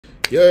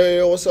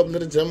Yo, what's up,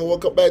 ladies and gentlemen?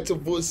 Welcome back to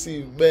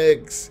Vussy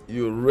Max.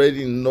 You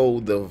already know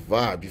the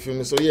vibe. You feel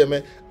me? So yeah,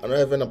 man, I know I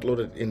haven't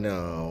uploaded in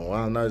a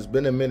while now. It's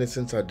been a minute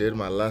since I did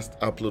my last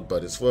upload,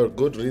 but it's for a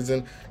good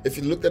reason. If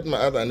you looked at my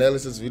other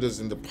analysis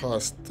videos in the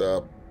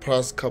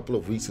past couple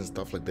of weeks and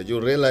stuff like that,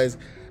 you'll realize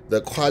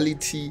the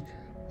quality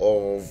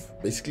of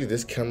basically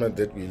this camera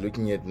that we're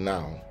looking at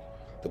now.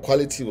 The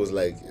quality was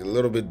like a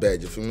little bit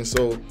bad. You feel me?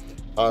 So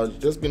I've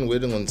just been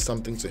waiting on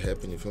something to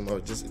happen. You feel me?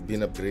 I've just been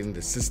upgrading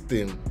the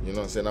system. You know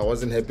what I'm saying? I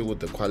wasn't happy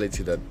with the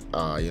quality that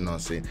you know what I'm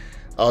saying.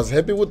 I was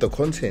happy with the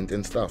content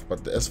and stuff,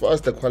 but as far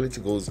as the quality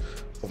goes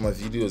of my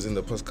videos in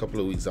the past couple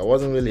of weeks, I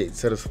wasn't really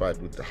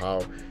satisfied with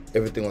how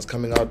everything was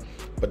coming out.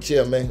 But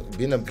yeah, man,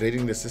 been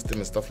upgrading the system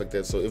and stuff like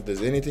that. So if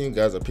there's anything you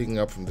guys are picking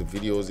up from the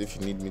videos, if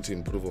you need me to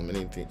improve on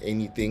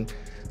anything,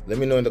 let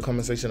me know in the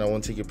comment section. I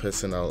won't take it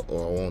personal,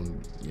 or I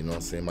won't, you know what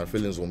I'm saying, my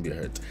feelings won't be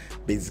hurt,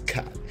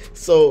 basically.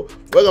 So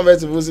welcome back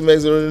to Vussy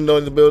Max. You already know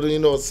in the building, you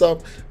know what's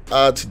up.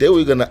 Today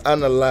we're gonna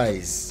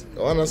analyze. I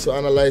want us to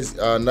analyze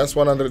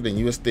NAS100 and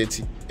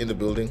US30 in the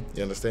building.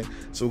 You understand?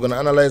 So we're gonna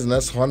analyze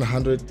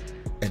NAS100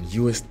 and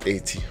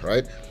US30,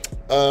 right?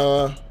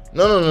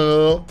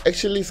 No.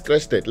 Actually,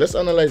 scratch that. Let's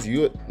analyze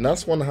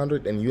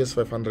NAS100 and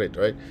US500,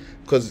 right?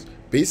 Because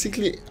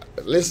basically,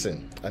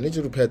 listen, I need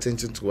you to pay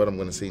attention to what I'm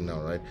gonna say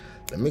now, right?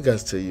 Let me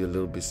guys tell you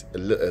a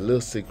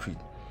little secret.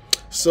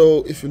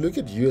 So if you look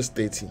at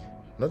US30,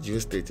 not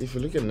US30, if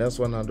you look at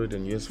NAS100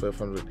 and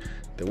US500,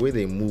 the way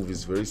they move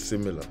is very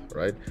similar,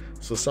 right?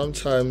 So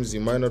sometimes you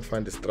might not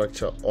find the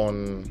structure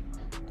on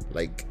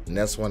like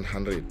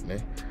NAS100,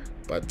 né?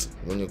 But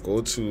when you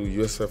go to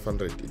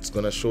US500, it's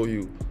gonna show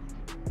you.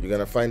 You're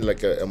gonna find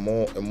like a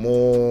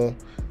more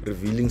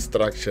revealing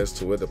structure as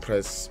to where the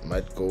price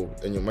might go,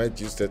 and you might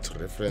use that to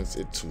reference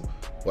it to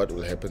what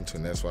will happen to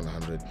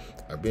NAS100.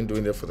 I've been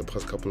doing that for the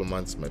past couple of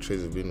months. My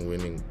trades have been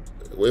winning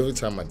every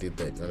time I did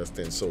that. You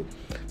understand? So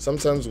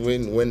sometimes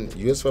when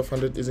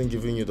US500 isn't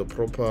giving you the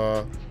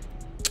proper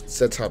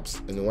setups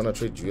and you want to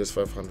trade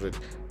US500,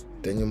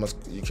 then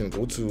you can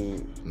go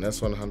to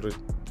NAS100.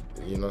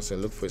 You know,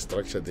 and look for a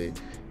structure there.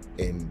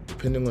 And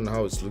depending on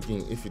how it's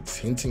looking, if it's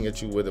hinting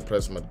at you where the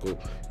price might go,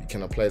 you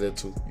can apply that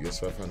to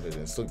US500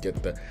 and still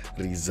get the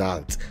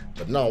result.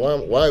 But now,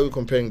 why are we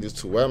comparing these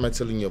two? Why am I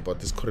telling you about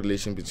this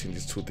correlation between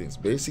these two things?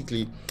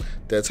 Basically,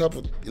 the type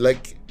of,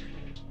 like,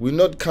 we're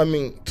not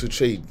coming to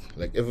trade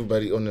like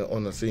everybody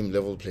on the same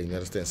level playing. You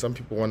understand? Some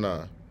people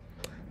wanna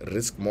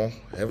risk more,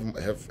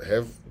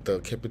 have the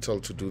capital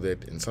to do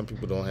that, and some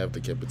people don't have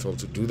the capital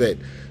to do that.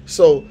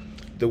 So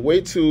the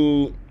way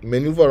to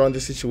maneuver around the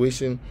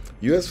situation,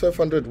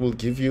 US500 will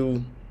give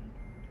you,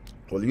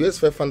 well,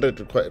 US500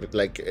 require,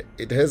 like,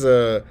 it has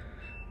a,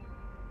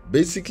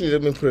 basically,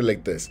 let me put it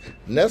like this.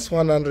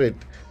 NAS100,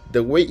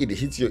 the way it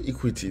hits your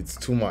equity, it's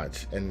too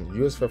much, and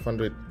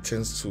US500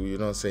 tends to, you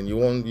know what I'm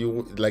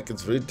saying, like,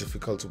 it's very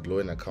difficult to blow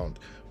an account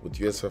with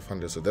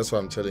US500. So that's why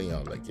I'm telling you,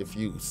 like, if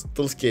you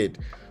still scared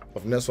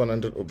of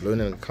NAS100 or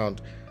blowing an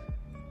account,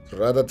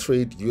 rather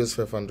trade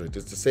US500.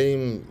 It's the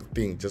same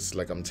thing, just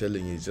like I'm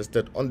telling you, just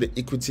that on the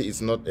equity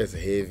it's not as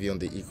heavy on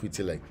the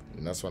equity like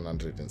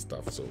NAS100 and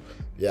stuff. So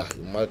yeah,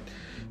 you might,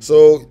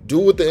 so do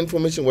with the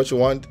information what you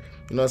want.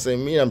 You know what I'm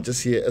saying? Me, I'm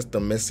just here as the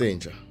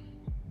messenger.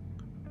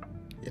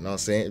 You know what I'm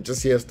saying?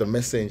 Just here as the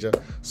messenger.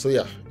 So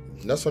yeah,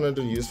 NAS100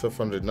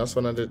 US500.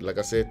 NAS100, like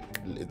I said,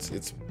 it's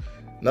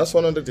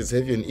NAS100 is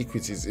heavy on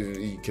equities. If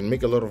you can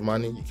make a lot of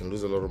money, you can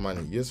lose a lot of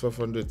money.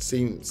 US500,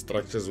 same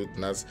structures with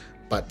NAS,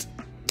 but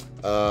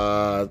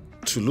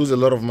to lose a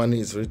lot of money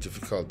is very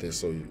difficult there.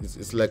 So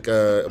it's like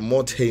a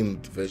more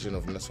tamed version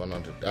of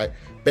NAS100. Right?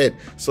 Bad.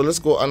 So let's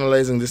go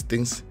analyzing these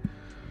things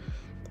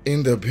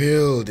in the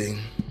building.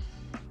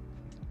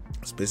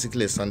 It's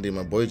basically a Sunday.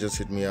 My boy just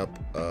hit me up.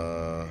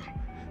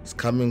 It's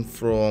coming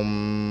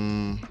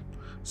from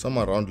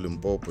somewhere around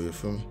Limpopo. You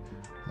feel me?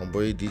 My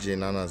boy DJ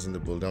Nana's in the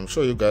building. I'm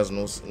sure you guys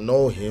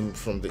know him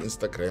from the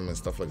Instagram and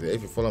stuff like that.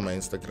 If you follow my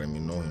Instagram, you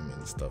know him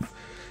and stuff.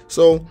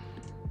 So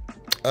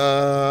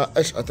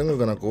I think we're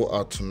gonna go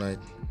out tonight.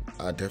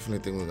 I definitely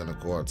think we're gonna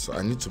go out. So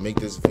I need to make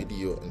this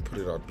video and put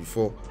it out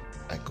before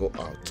I go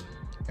out.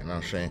 You know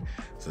what I'm saying?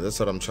 So that's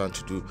what I'm trying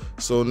to do.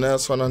 So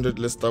NAS100,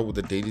 let's start with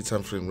the daily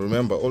time frame.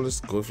 Remember, always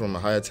go from a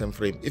higher time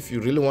frame if you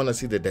really want to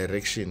see the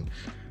direction,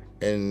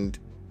 and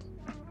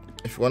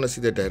if you want to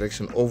see the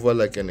direction over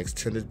like an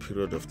extended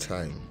period of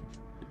time.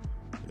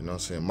 You know what I'm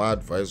saying? My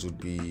advice would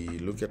be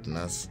look at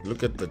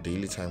the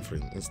daily time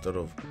frame instead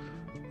of,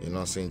 you know what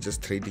I'm saying,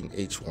 just trading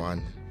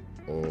H1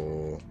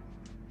 or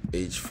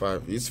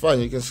H5. It's fine,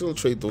 you can still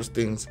trade those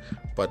things,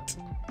 but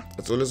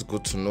it's always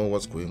good to know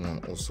what's going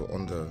on also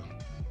on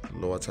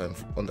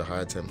the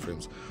higher time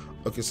frames.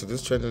 Okay, so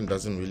this trend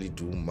doesn't really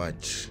do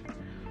much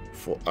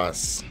for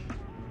us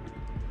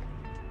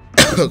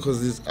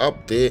because it's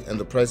up there and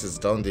the price is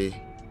down there.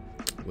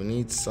 We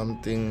need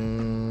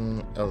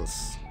something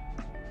else.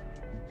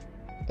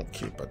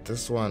 Okay, but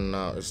this one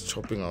now is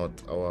chopping out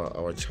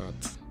our chart.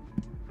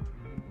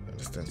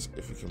 Understand? So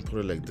if you can put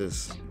it like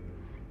this,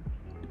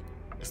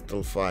 it's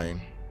still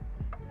fine.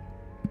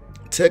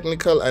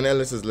 Technical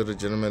analysis, ladies and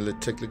gentlemen.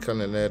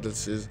 Technical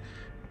analysis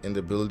in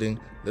the building.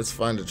 Let's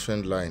find the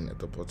trend line at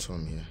the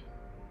bottom here.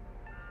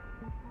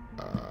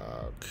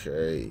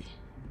 Okay,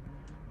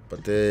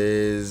 but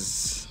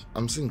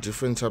I'm seeing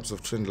different types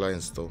of trend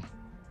lines though.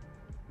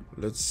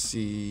 Let's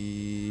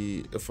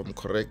see if I'm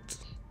correct.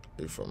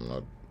 If I'm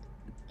not,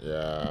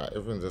 yeah,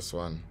 even this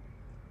one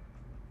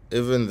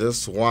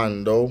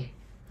though.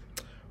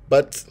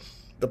 But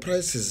the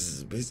price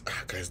is,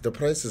 guys, the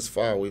price is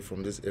far away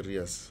from these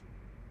areas.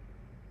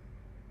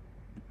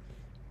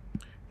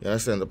 You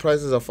understand? The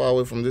prices are far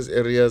away from these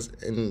areas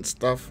and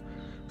stuff.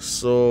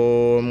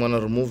 So I'm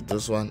gonna remove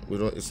this one.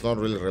 It's not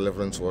really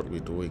relevant to what we're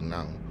doing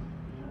now.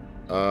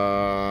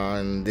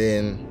 And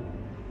then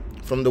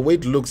from the way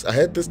it looks, I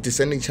had this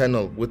descending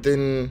channel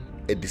within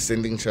a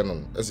descending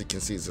channel. As you can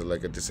see, it's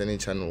like a descending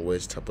channel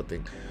wedge type of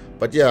thing.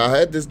 But yeah, I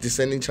had this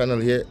descending channel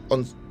here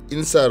on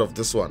inside of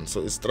this one.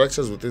 So it's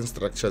structures within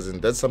structures,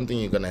 and that's something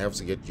you're gonna have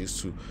to get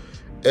used to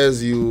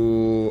as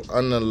you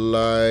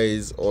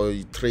analyze or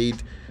you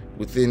trade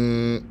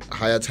within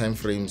higher time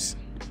frames.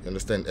 You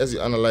understand? As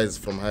you analyze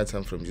from higher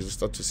time frames, you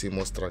start to see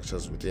more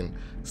structures within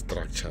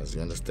structures.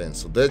 You understand?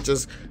 So that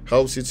just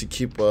helps you to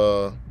keep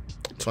to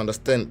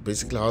understand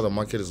basically how the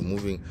market is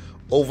moving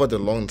over the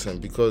long term,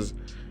 because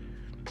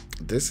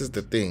this is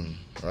the thing,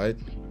 right?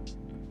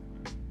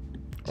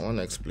 I want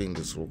to explain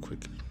this real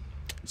quick.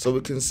 So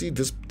we can see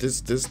this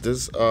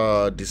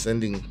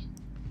descending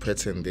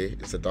pattern there.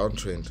 It's a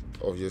downtrend,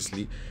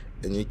 obviously,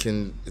 and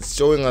it's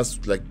showing us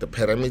like the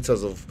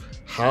parameters of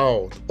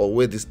how or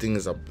where this thing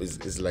is up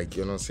is like,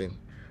 you know what I'm saying,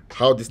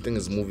 how this thing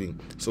is moving.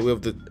 So we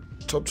have the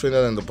top trend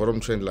line and the bottom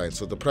trend line.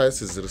 So the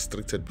price is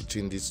restricted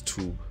between these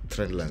two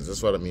trend lines.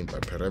 That's what I mean by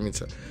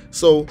parameter.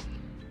 So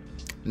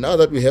now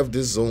that we have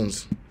these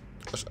zones,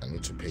 I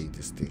need to pay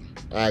this thing.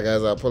 Alright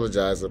guys, I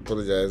apologize. It's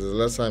the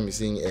last time you're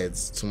seeing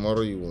ads.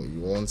 Tomorrow you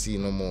won't see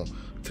no more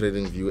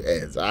trading view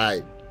ads.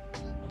 Alright,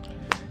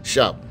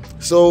 sharp.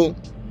 So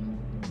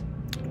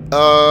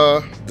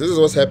this is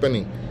what's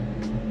happening.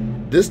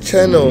 This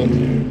channel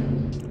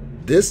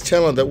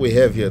that we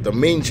have here, the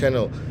main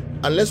channel,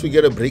 unless we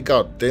get a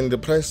breakout, then the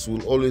price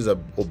will always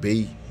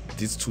obey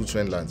these two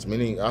trend lines,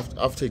 meaning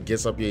after it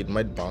gets up here, it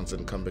might bounce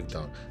and come back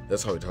down.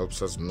 That's how it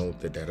helps us know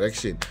the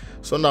direction.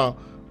 So now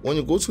when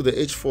you go to the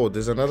H4,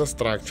 there's another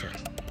structure.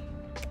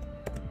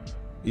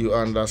 You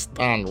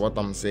understand what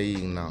I'm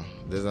saying now?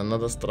 There's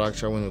another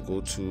structure when you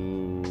go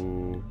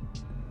to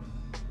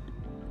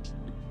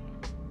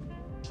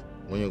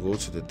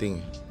the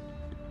thing.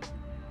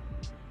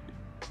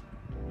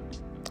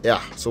 Yeah,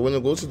 so when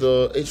you go to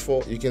the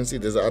H4, you can see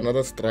there's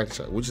another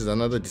structure, which is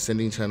another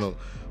descending channel,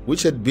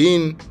 which had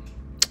been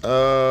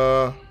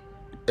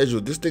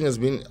this thing has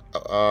been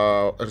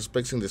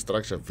respecting the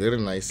structure very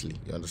nicely.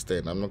 You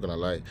understand? I'm not gonna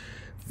lie,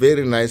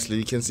 very nicely.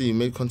 You can see you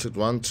made contact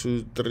 1,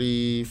 2,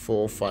 3,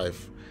 4,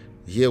 5.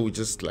 Here we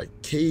just like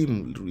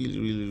came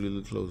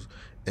really close,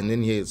 and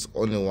then here it's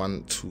only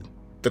 1, 2,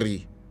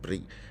 3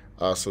 break.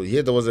 So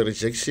here there was a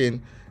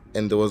rejection,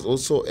 and there was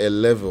also a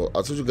level.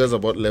 I told you guys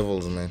about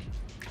levels, man.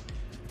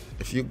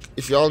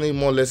 If y'all need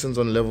more lessons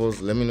on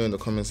levels, let me know in the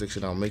comment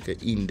section. I'll make an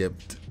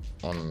in-depth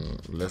on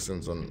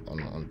lessons on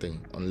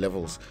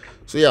levels.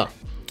 So yeah,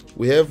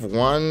 we have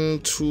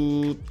 1,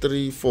 2,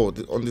 3, 4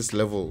 on this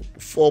level,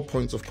 4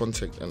 points of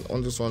contact, and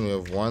on this one we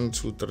have 1,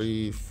 2,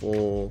 3,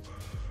 4,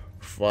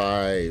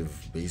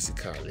 5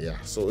 basically. Yeah,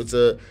 so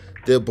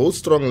they're both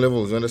strong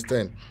levels, you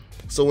understand?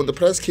 So when the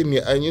price came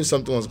here, I knew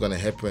something was going to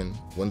happen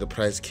when the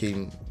price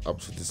came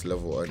up to this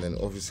level, and then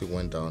obviously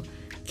went down,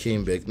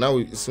 came back. Now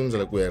it seems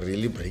like we're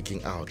really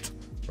breaking out,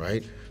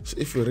 right? So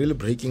if we're really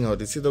breaking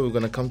out, it's either we're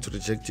going to come to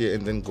reject here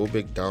and then go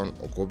back down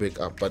or go back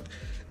up. But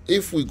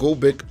if we go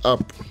back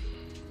up,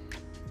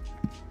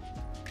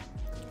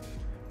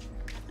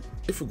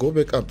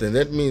 then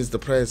that means the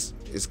price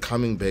is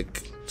coming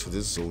back to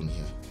this zone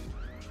here.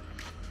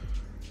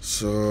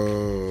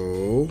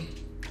 So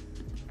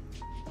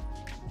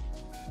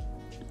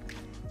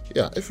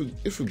yeah, if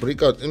we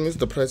break out, it means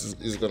the price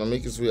is gonna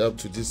make its way up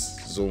to this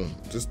zone,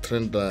 this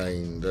trend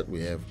line that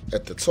we have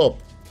at the top.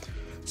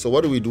 So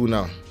what do we do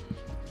now?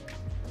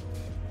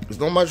 It's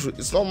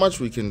not much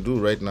we can do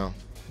right now,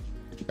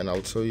 and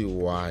I'll tell you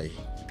why.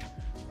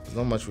 There's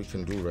not much we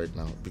can do right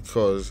now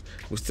because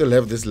we still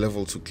have this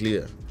level to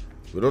clear.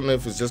 We don't know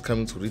if it's just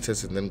coming to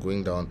retest and then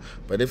going down,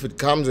 but if it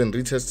comes and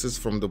retests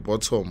from the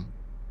bottom,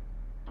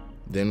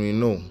 then we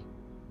know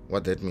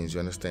what that means.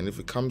 You understand? If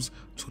it comes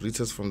to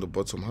retest from the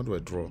bottom, how do I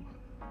draw?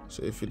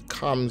 So if it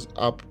comes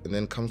up and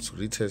then comes to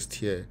retest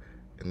here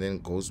and then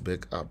goes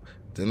back up,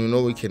 then we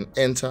know we can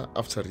enter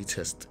after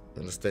retest.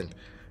 You understand?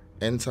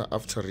 Enter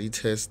after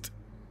retest,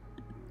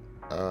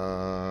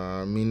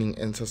 meaning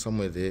enter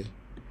somewhere there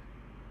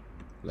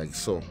like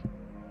so.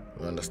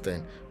 You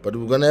understand? But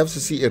we're gonna have to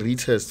see a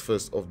retest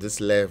first of this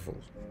level.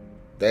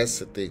 That's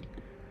the thing.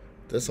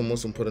 That's the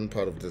most important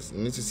part of this. You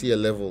need to see a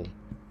level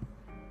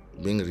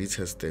being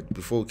retested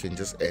before we can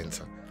just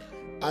enter.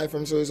 Alright,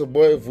 fam, so it's a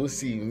boy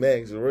Vussy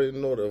Max. You already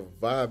know the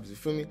vibes, you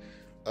feel me?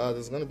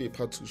 There's gonna be a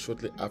part 2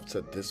 shortly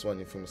after this one,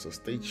 you feel me? So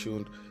stay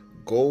tuned.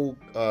 go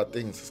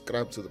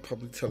subscribe to the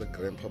public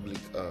Telegram, public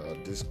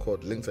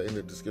Discord. Links are in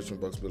the description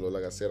box below.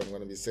 Like I said, I'm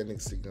going to be sending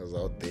signals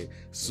out there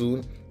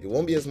soon. It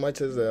won't be as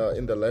much as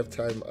in the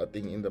lifetime, I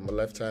think, in the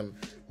lifetime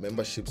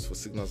memberships for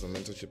signals and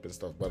mentorship and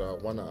stuff, but I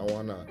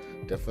wanna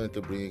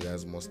definitely bring you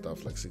guys more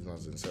stuff like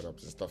signals and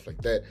setups and stuff like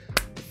that.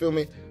 You feel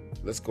me?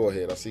 Let's go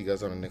ahead. I'll see you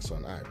guys on the next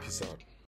one. All right, peace out.